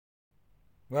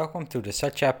Welcome to the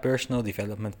Satya Personal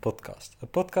Development Podcast, a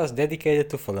podcast dedicated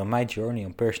to follow my journey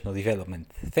on personal development.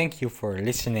 Thank you for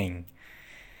listening.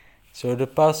 So the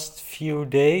past few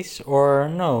days, or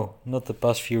no, not the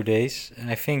past few days,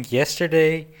 I think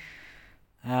yesterday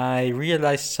I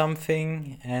realized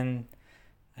something and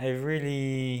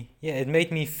it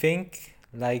made me think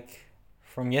like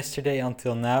from yesterday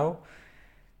until now,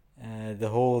 the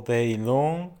whole day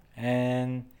long,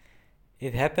 and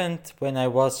it happened when I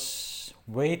was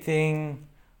waiting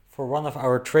for one of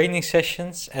our training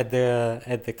sessions at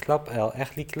the club, El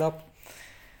Echli Club.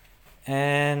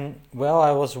 And while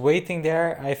I was waiting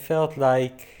there, I felt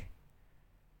like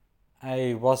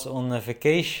I was on a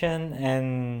vacation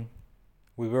and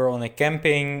we were on a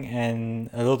camping and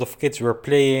a lot of kids were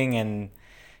playing. And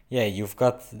yeah, you've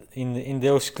got in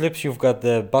those clips you've got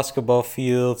the basketball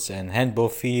fields and handball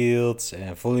fields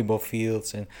and volleyball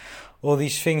fields and all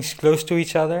these things close to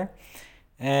each other.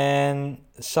 And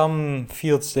some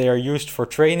fields they are used for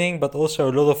training, but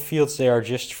also a lot of fields they are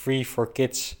just free for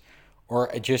kids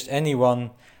or just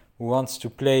anyone who wants to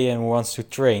play and who wants to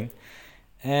train.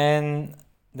 And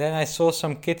then I saw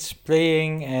some kids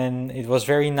playing and it was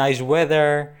very nice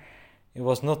weather. It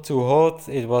was not too hot,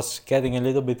 it was getting a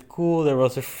little bit cool, there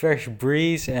was a fresh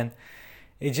breeze, and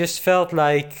it just felt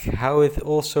like how it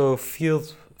also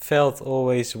felt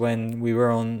always when we were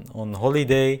on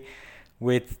holiday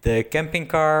with the camping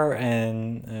car,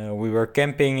 and we were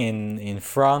camping in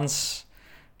France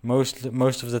most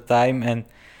of the time. And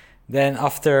then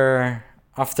after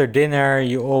dinner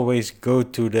you always go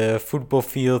to the football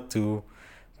field to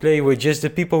play with just the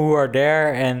people who are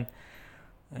there. And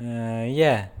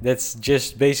that's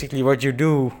just basically what you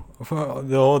do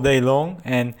the whole day long.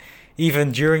 And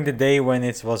even during the day when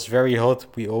it was very hot,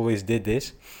 we always did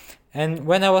this. And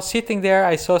when I was sitting there,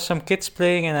 I saw some kids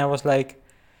playing, and I was like,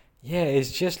 yeah,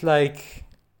 it's just like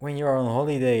when you're on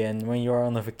holiday and when you're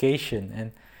on a vacation.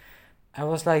 And I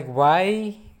was like,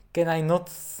 why can I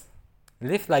not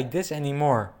live like this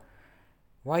anymore?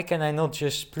 Why can I not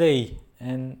just play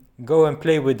and go and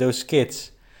play with those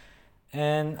kids?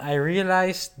 And I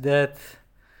realized that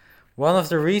one of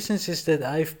the reasons is that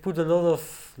I've put a lot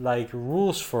of like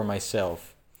rules for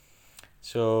myself.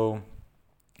 So,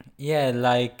 yeah,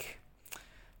 like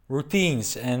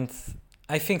routines. And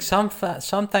I think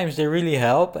sometimes they really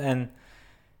help, and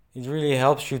it really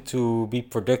helps you to be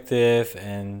productive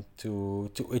and to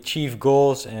achieve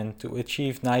goals and to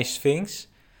achieve nice things.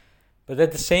 But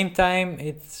at the same time,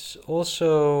 it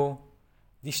also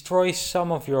destroys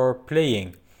some of your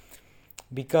playing,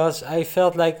 because I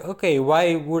felt like, okay,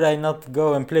 why would I not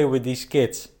go and play with these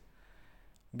kids?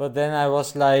 But then I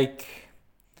was like,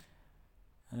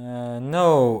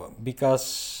 no,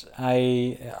 because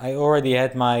I already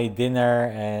had my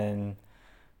dinner, and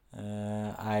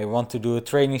I want to do a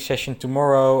training session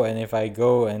tomorrow, and if I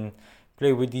go and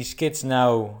play with these kids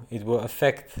now, it will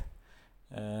affect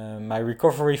my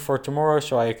recovery for tomorrow,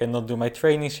 so I cannot do my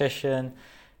training session,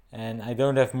 and I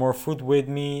don't have more food with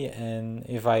me. And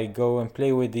if I go and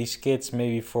play with these kids,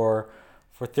 maybe for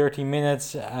 30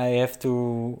 minutes, I have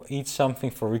to eat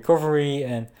something for recovery,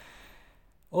 and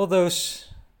all those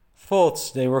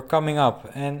thoughts they were coming up,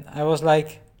 and I was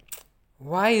like,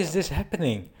 why is this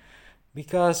happening?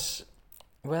 Because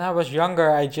when I was younger,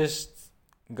 I just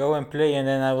go and play, and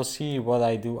then I will see what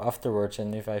I do afterwards.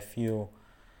 And if I feel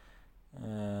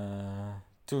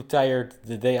too tired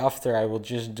the day after, I will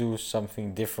just do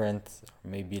something different, or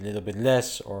maybe a little bit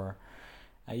less, or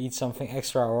I eat something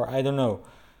extra, or I don't know.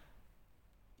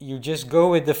 You just go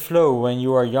with the flow when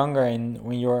you are younger and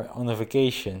when you're on a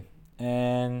vacation.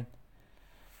 And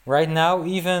right now,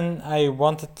 even I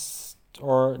wanted,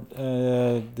 or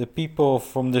the people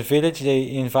from the village,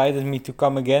 they invited me to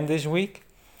come again this week.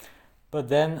 But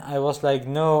then I was like,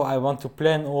 no, I want to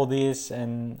plan all this,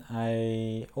 and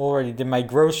I already did my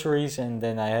groceries, and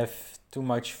then I have too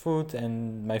much food,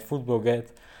 and my food will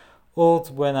get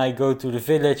old when I go to the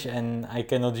village, and I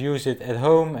cannot use it at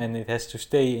home, and it has to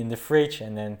stay in the fridge,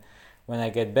 and then when I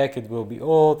get back it will be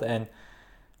old, and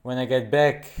when I get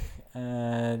back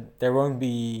there won't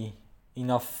be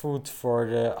enough food for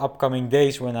the upcoming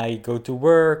days when I go to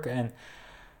work, and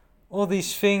all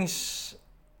these things.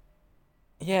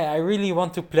 Yeah, I really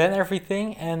want to plan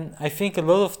everything, and I think a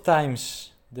lot of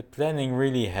times the planning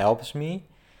really helps me,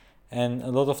 and a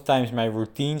lot of times my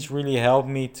routines really help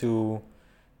me to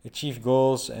achieve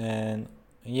goals, and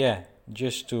yeah,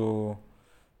 just to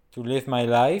live my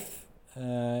life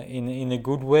in a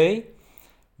good way.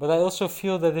 But I also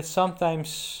feel that it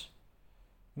sometimes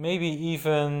maybe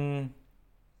even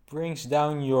brings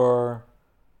down your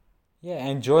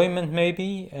enjoyment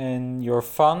maybe, and your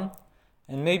fun,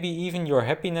 and maybe even your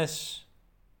happiness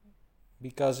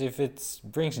because if it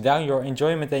brings down your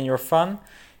enjoyment and your fun,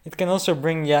 it can also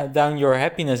bring down your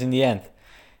happiness in the end.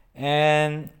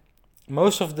 And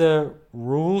most of the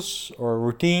rules or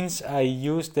routines I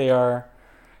use, they are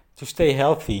to stay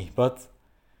healthy. But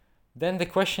then the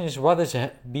question is, what is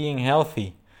being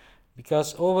healthy?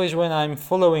 Because always when I'm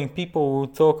following people who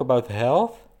talk about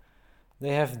health,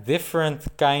 they have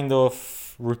different kind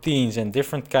of routines and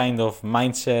different kind of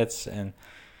mindsets, and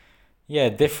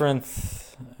different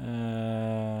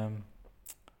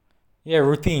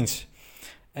routines.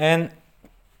 And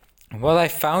what I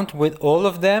found with all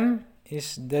of them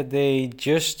is that they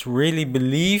just really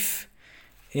believe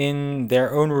in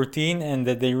their own routine, and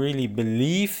that they really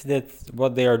believe that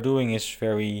what they are doing is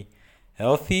very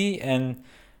healthy. And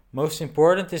most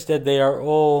important is that they are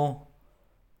all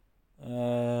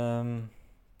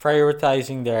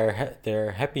prioritizing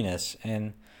their happiness.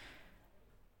 And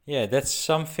that's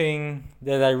something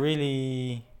that I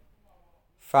really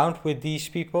found with these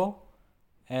people.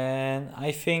 And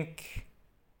I think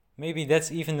maybe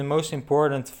that's even the most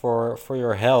important for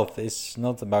your health. It's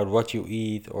not about what you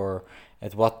eat or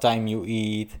at what time you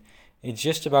eat. It's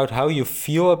just about how you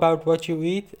feel about what you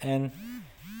eat, and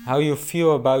how you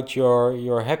feel about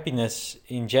your happiness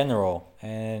in general.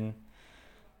 And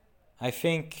I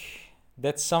think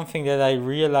that's something that I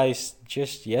realized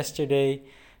just yesterday,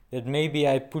 that maybe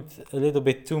I put a little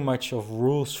bit too much of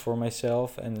rules for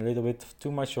myself and a little bit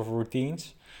too much of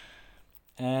routines.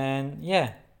 And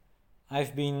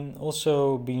I've been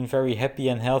very happy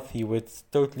and healthy with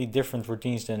totally different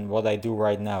routines than what I do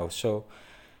right now. So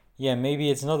maybe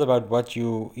it's not about what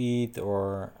you eat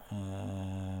or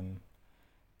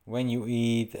when you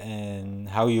eat and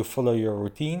how you follow your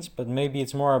routines, but maybe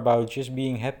it's more about just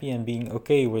being happy and being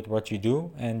okay with what you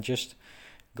do and just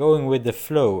going with the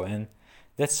flow. And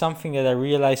that's something that I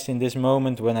realized in this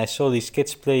moment when I saw these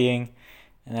kids playing,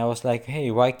 and I was like, hey,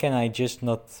 why can I just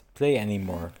not play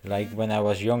anymore? Like when I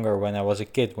was younger, when I was a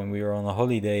kid, when we were on a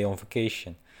holiday, on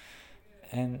vacation.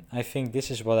 And I think this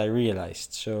is what I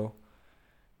realized. So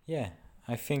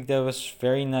I think that was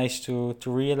very nice to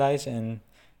realize, and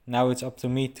now it's up to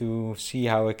me to see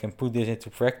how I can put this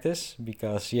into practice,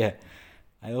 because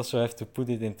I also have to put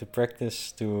it into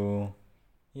practice to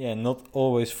not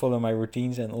always follow my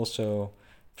routines, and also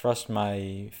trust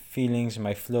my feelings,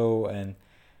 my flow, and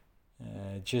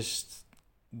just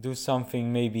do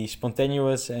something maybe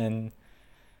spontaneous and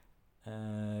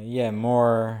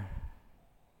more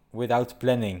without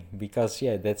planning, because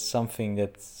that's something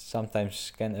that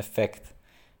sometimes can affect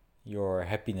your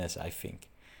happiness, I think.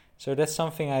 So that's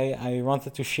something I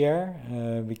wanted to share,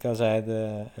 because I had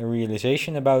a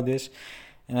realization about this,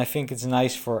 and I think it's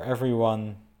nice for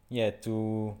everyone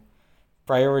to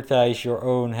prioritize your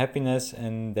own happiness,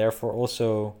 and therefore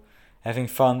also having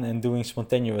fun and doing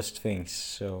spontaneous things.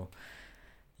 So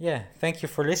thank you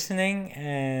for listening,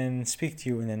 and speak to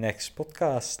you in the next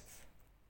podcast.